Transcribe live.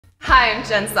Hi, I'm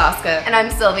Jen Saska. And I'm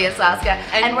Sylvia Saska.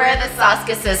 And we're the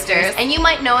Saska Sisters. And you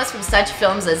might know us from such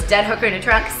films as Dead Hooker in a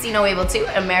Trunk, Casino Evil 2,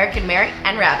 American Mary,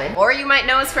 and Rabid. Or you might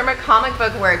know us from our comic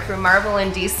book work through Marvel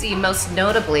and DC, most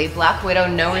notably Black Widow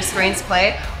No Restraints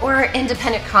Play, or our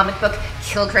independent comic book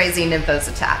Kill Crazy Nymphos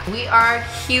Attack. We are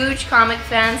huge comic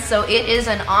fans, so it is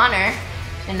an honor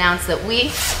to announce that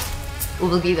we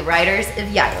will be the writers of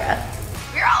Yaira.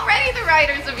 We're already the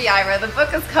writers of Yaira. The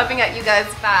book is coming at you guys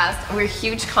fast. We're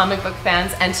huge comic book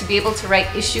fans, and to be able to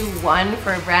write issue 1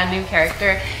 for a brand new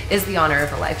character is the honor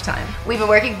of a lifetime. We've been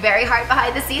working very hard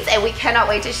behind the scenes, and we cannot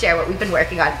wait to share what we've been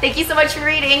working on. Thank you so much for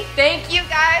reading. Thank you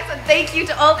guys, and thank you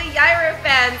to all the Yaira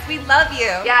fans. We love you.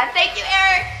 Yeah, thank you,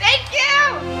 Eric. Thank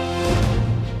you.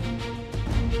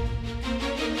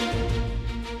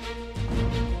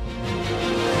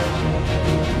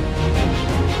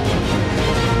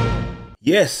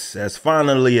 Yes, as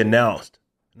finally announced.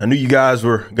 I knew you guys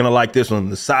were going to like this one.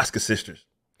 The Saska sisters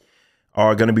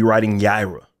are going to be writing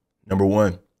Yaira,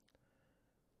 #1.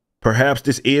 Perhaps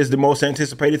this is the most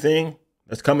anticipated thing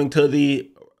that's coming to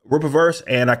the Rippaverse,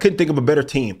 and I couldn't think of a better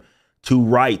team to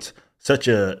write such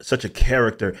a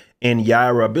character in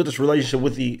Yaira. I built this relationship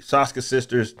with the Saska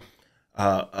sisters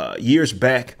years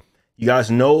back. You guys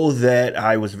know that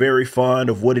I was very fond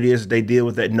of what it is they did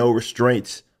with that No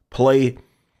Restraints Play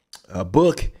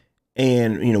book,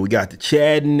 and we got to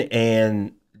chatting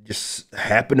and just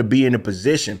happened to be in a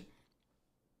position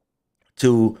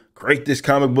to create this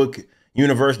comic book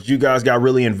universe that you guys got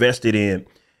really invested in.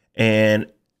 And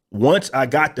once I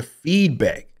got the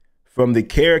feedback from the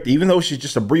character, even though she's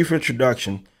just a brief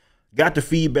introduction, got the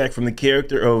feedback from the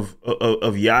character of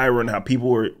Yaira and how people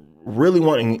were really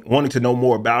wanting to know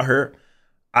more about her,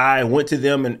 I went to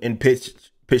them and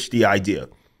pitched the idea,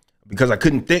 because I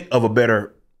couldn't think of a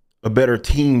better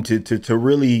team to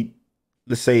really,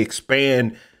 let's say,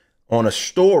 expand on a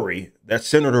story that's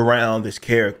centered around this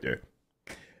character.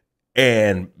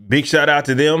 And big shout out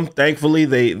to them. Thankfully,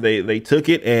 they took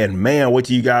it, and man, wait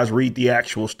till you guys read the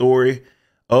actual story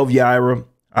of Yaira.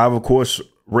 I've of course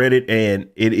read it, and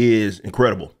it is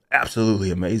incredible,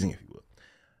 absolutely amazing, if you will.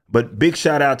 But big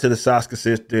shout out to the Saska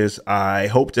sisters. I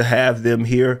hope to have them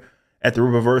here at the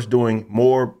Rippaverse doing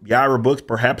more Yaira books,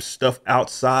 perhaps stuff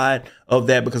outside of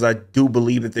that, because I do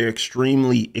believe that they're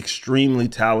extremely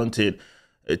talented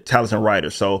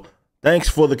writers. So thanks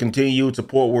for the continued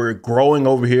support. We're growing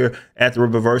over here at the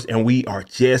Rippaverse, and we are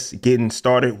just getting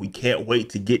started. We can't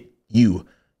wait to get you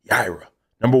Yaira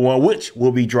 #1, which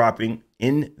will be dropping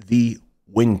in the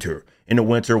winter.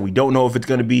 We don't know if it's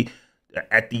going to be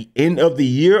at the end of the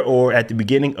year or at the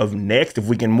beginning of next. If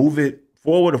we can move it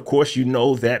forward, of course, you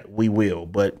know that we will,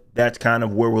 but that's kind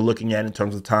of where we're looking at in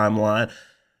terms of timeline.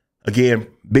 Again,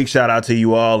 big shout out to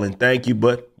you all, and thank you,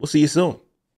 but we'll see you soon.